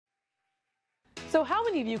So how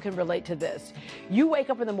many of you can relate to this? You wake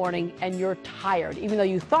up in the morning and you're tired, even though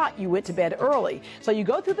you thought you went to bed early. So you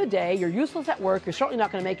go through the day, you're useless at work, you're certainly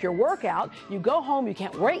not going to make your workout, you go home, you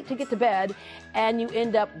can't wait to get to bed, and you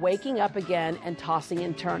end up waking up again and tossing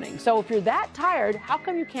and turning. So if you're that tired, how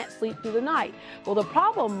come you can't sleep through the night? Well, the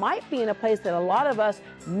problem might be in a place that a lot of us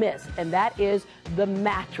miss, and that is the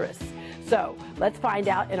mattress. So let's find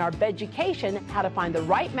out in our Beducation how to find the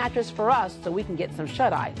right mattress for us so we can get some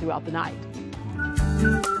shut-eye throughout the night.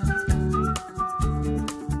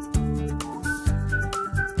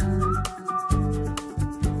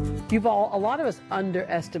 Youval, a lot of us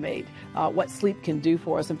underestimate what sleep can do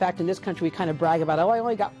for us. In fact, in this country, we kind of brag about, oh, I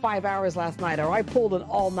only got 5 hours last night, or I pulled an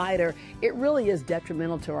all-nighter. It really is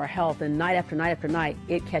detrimental to our health, and night after night after night,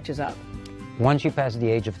 it catches up. Once you pass the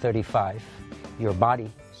age of 35, your body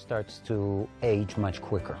starts to age much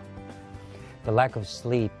quicker. The lack of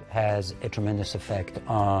sleep has a tremendous effect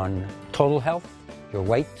on total health, your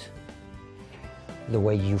weight, the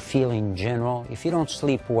way you feel in general. If you don't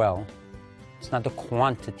sleep well, it's not the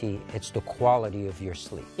quantity, it's the quality of your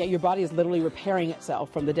sleep. Yeah, your body is literally repairing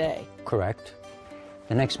itself from the day. Correct.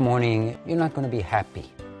 The next morning, you're not going to be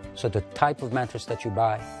happy. So the type of mattress that you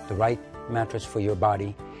buy, the right mattress for your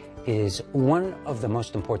body, is one of the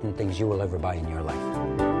most important things you will ever buy in your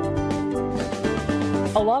life.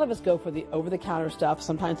 A lot of us go for the over-the-counter stuff,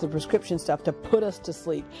 sometimes the prescription stuff, to put us to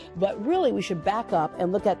sleep. But really, we should back up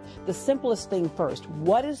and look at the simplest thing first.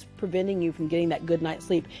 What is preventing you from getting that good night's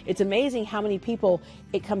sleep? It's amazing how many people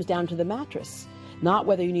it comes down to the mattress. Not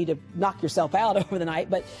whether you need to knock yourself out over the night,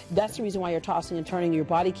 but that's the reason why you're tossing and turning. Your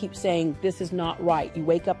body keeps saying, this is not right. You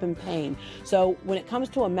wake up in pain. So when it comes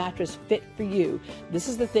to a mattress fit for you, this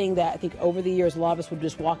is the thing that I think over the years, a lot of us would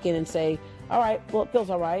just walk in and say, all right, well, it feels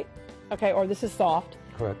all right. Okay, or this is soft.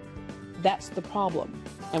 Correct. That's the problem.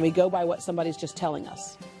 And we go by what somebody's just telling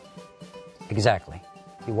us. Exactly.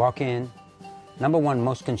 You walk in. Number one,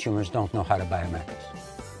 most consumers don't know how to buy a mattress.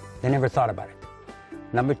 They never thought about it.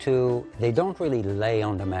 Number two, they don't really lay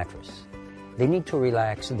on the mattress. They need to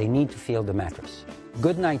relax. They need to feel the mattress.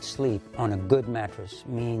 Good night's sleep on a good mattress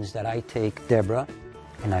means that I take Deborah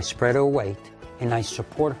and I spread her weight and I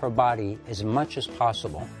support her body as much as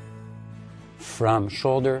possible from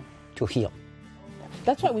shoulder to heel.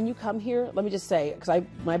 That's why when you come here, let me just say, because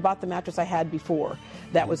when I bought the mattress I had before,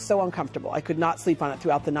 that was so uncomfortable. I could not sleep on it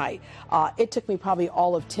throughout the night. It took me probably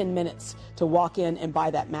all of 10 minutes to walk in and buy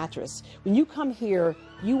that mattress. When you come here,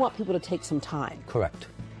 you want people to take some time. Correct.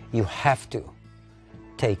 You have to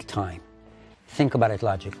take time. Think about it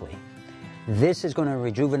logically. This is going to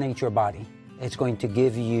rejuvenate your body. It's going to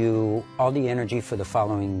give you all the energy for the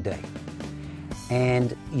following day.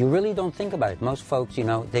 And you really don't think about it. Most folks, you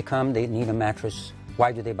know, they come, they need a mattress.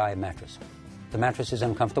 Why do they buy a mattress? The mattress is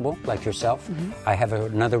uncomfortable, like yourself. Mm-hmm. I have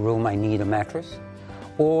another room, I need a mattress.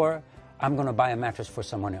 Or I'm going to buy a mattress for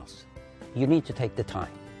someone else. You need to take the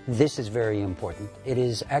time. This is very important. It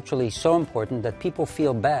is actually so important that people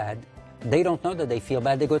feel bad. They don't know that they feel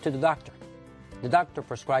bad. They go to the doctor. The doctor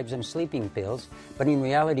prescribes them sleeping pills, but in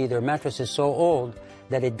reality, their mattress is so old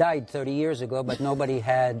that it died 30 years ago, but nobody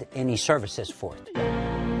had any services for it.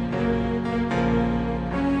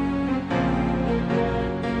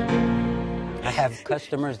 I have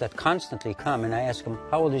customers that constantly come and I ask them,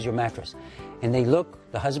 how old is your mattress? And they look,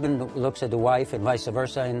 the husband looks at the wife and vice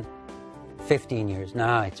versa, and 15 years.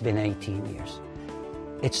 Nah, it's been 18 years.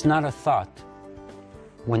 It's not a thought.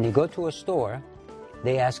 When they go to a store,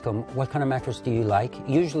 they ask them, what kind of mattress do you like?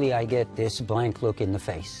 Usually I get this blank look in the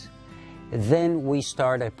face. Then we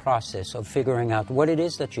start a process of figuring out what it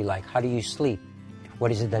is that you like. How do you sleep? What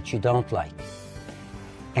is it that you don't like?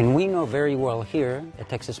 And we know very well here at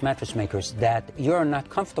Texas Mattress Makers that you're not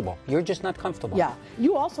comfortable. You're just not comfortable. Yeah.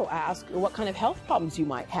 You also ask what kind of health problems you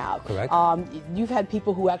might have. Correct. You've had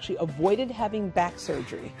people who actually avoided having back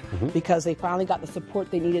surgery because they finally got the support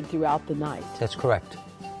they needed throughout the night. That's correct.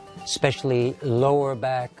 Especially lower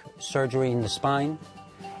back surgery in the spine,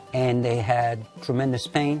 and they had tremendous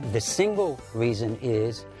pain. The single reason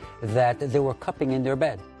is that they were cupping in their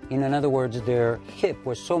bed. In other words, their hip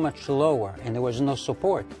was so much lower and there was no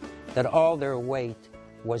support that all their weight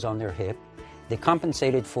was on their hip. They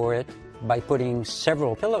compensated for it by putting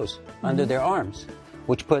several pillows under their arms,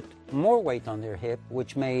 which put more weight on their hip,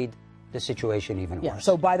 which made the situation even worse.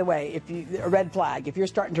 So by the way, a red flag, if you're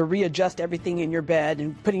starting to readjust everything in your bed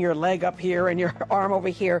and putting your leg up here and your arm over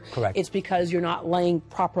here, correct, it's because you're not laying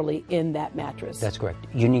properly in that mattress. That's correct.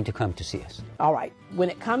 You need to come to see us. All right. When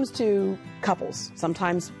it comes to couples,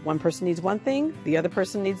 sometimes one person needs one thing, the other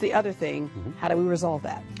person needs the other thing. How do we resolve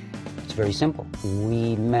that? It's very simple.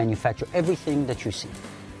 We manufacture everything that you see.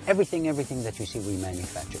 Everything that you see we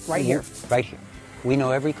manufacture. Right here. Right here. We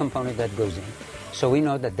know every component that goes in. So we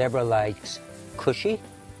know that Deborah likes cushy,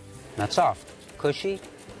 not soft, cushy,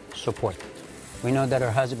 support. We know that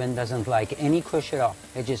her husband doesn't like any cush at all.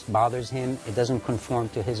 It just bothers him. It doesn't conform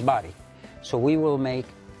to his body. So we will make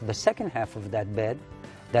the second half of that bed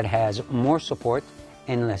that has more support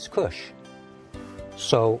and less cush.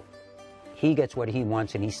 So he gets what he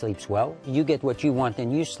wants and he sleeps well. You get what you want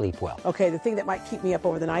and you sleep well. Okay, the thing that might keep me up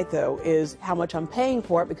over the night, though, is how much I'm paying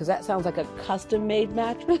for it, because that sounds like a custom-made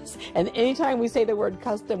mattress. And anytime we say the word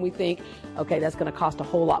custom, we think, okay, that's going to cost a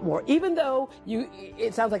whole lot more. Even though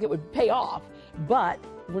it sounds like it would pay off, but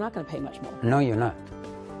we're not going to pay much more. No, you're not.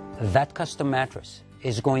 That custom mattress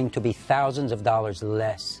is going to be thousands of dollars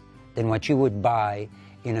less than what you would buy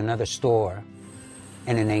in another store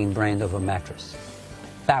in a name brand of a mattress.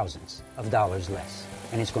 Thousands of dollars less.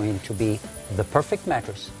 And it's going to be the perfect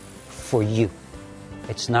mattress for you.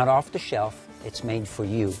 It's not off the shelf, it's made for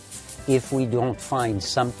you if we don't find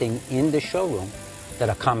something in the showroom that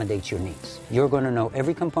accommodates your needs. You're going to know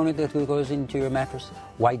every component that goes into your mattress,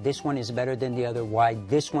 why this one is better than the other, why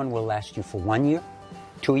this one will last you for 1 year,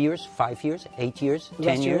 2 years, 5 years, 8 years, 10 years.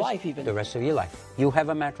 The rest of your life even. The rest of your life. You have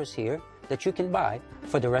a mattress here that you can buy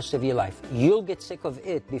for the rest of your life. You'll get sick of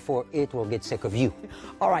it before it will get sick of you.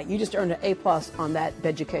 All right, you just earned an A+ on that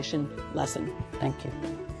beducation lesson. Thank you.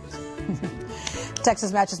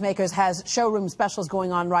 Texas Mattress Makers has showroom specials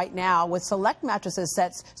going on right now with select mattresses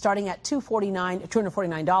sets starting at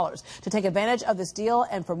 $249. To take advantage of this deal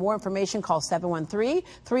and for more information, call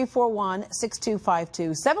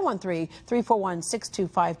 713-341-6252,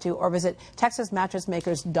 713-341-6252, or visit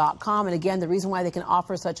texasmattressmakers.com. And again, the reason why they can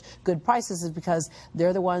offer such good prices is because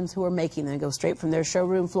they're the ones who are making them. They go straight from their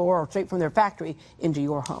showroom floor or straight from their factory into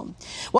your home. Well,